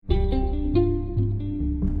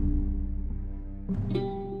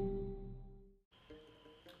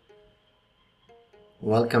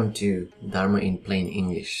Welcome to Dharma in Plain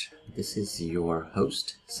English. This is your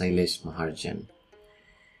host, Sailesh Maharjan.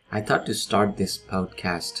 I thought to start this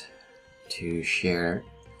podcast to share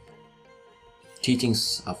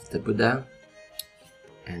teachings of the Buddha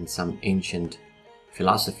and some ancient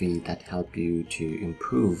philosophy that help you to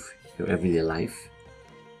improve your everyday life,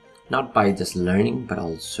 not by just learning but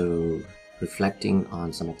also reflecting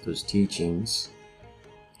on some of those teachings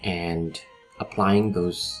and applying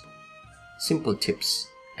those simple tips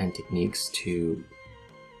and techniques to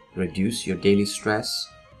reduce your daily stress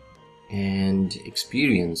and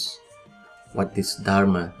experience what this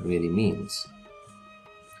Dharma really means.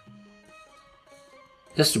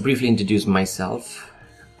 Just to briefly introduce myself,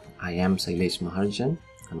 I am Sailesh Maharjan.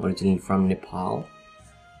 I'm originally from Nepal.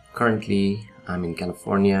 Currently, I'm in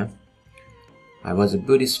California. I was a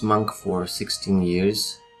Buddhist monk for 16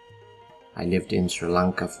 years. I lived in Sri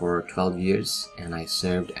Lanka for 12 years and I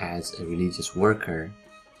served as a religious worker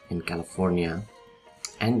in California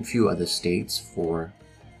and a few other states for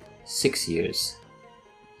 6 years.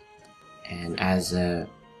 And as a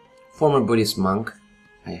former Buddhist monk,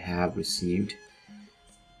 I have received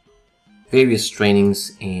various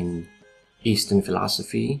trainings in Eastern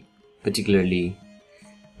philosophy, particularly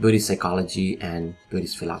Buddhist psychology and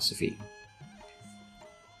Buddhist philosophy.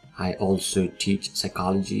 I also teach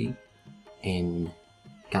psychology in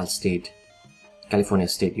California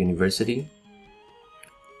State University,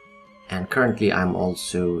 and currently I'm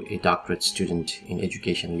also a doctorate student in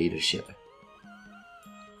education leadership.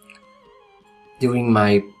 During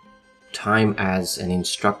my time as an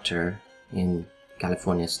instructor in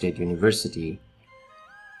California State University,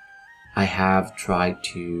 I have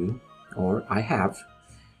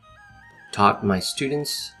taught my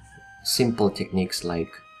students simple techniques like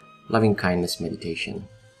loving kindness meditation,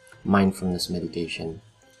 mindfulness meditation,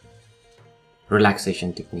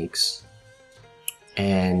 relaxation techniques,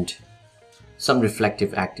 and some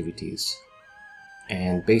reflective activities.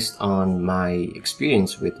 And based on my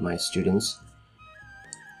experience with my students,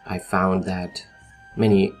 I found that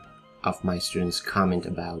many of my students comment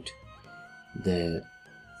about the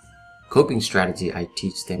coping strategy I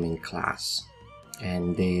teach them in class,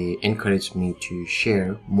 and they encourage me to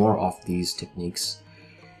share more of these techniques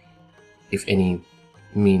through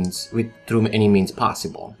any means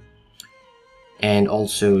possible. And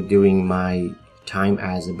also during my time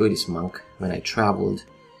as a Buddhist monk, when I traveled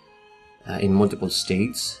in multiple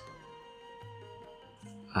states,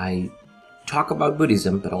 I talk about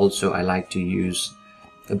Buddhism, but also I like to use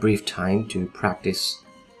a brief time to practice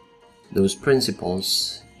those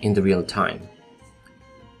principles in the real time.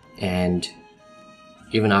 And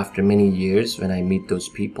even after many years, when I meet those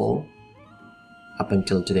people, up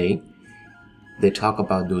until today, they talk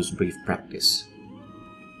about those brief practice.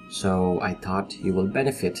 So I thought you will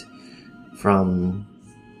benefit from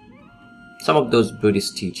some of those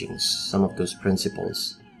Buddhist teachings, some of those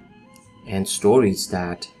principles and stories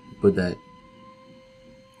that Buddha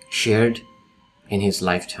shared in his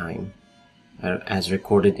lifetime as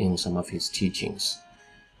recorded in some of his teachings.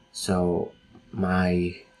 So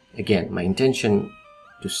my intention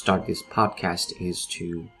to start this podcast is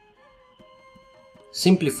to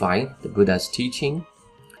simplify the Buddha's teaching,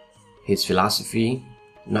 his philosophy,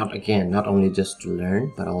 not only just to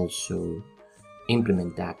learn, but also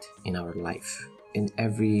implement that in our life in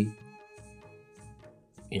every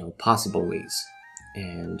possible ways.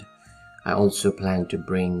 And I also plan to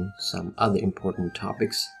bring some other important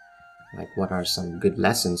topics, like what are some good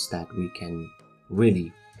lessons that we can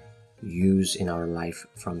really use in our life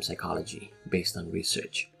from psychology based on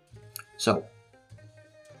research. So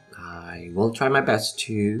I will try my best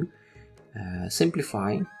to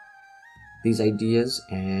simplify these ideas,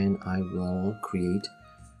 and I will create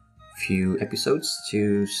few episodes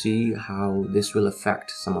to see how this will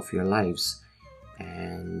affect some of your lives.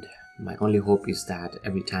 And my only hope is that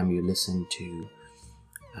every time you listen to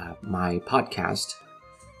my podcast,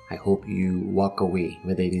 I hope you walk away,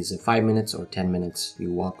 whether it is 5 minutes or 10 minutes,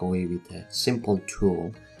 you walk away with a simple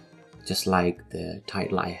tool, just like the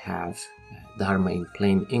title I have, Dharma in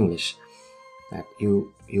Plain English, that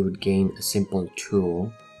you would gain a simple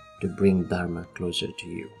tool to bring Dharma closer to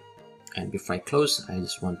you. And before I close, I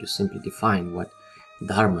just want to simply define what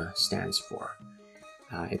Dharma stands for.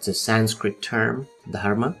 It's a Sanskrit term,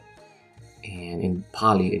 Dharma, and in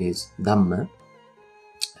Pali it is Dhamma.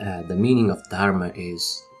 The meaning of Dharma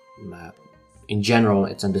is, in general,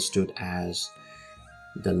 it's understood as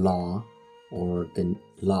the law or the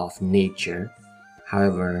law of nature.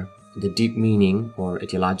 However, the deep meaning or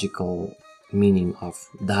etymological meaning of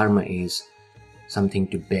Dharma is something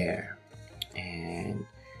to bear and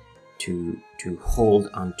to hold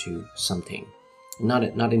onto something. not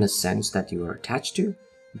in a sense that you are attached to,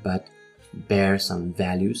 but bear some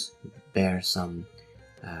values, bear some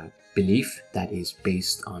belief that is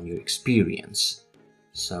based on your experience.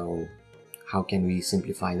 So how can we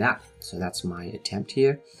simplify that? So that's my attempt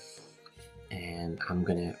here, and I'm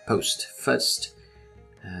gonna post first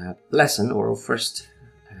lesson or first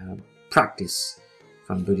practice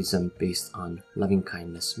from Buddhism based on loving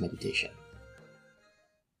kindness meditation.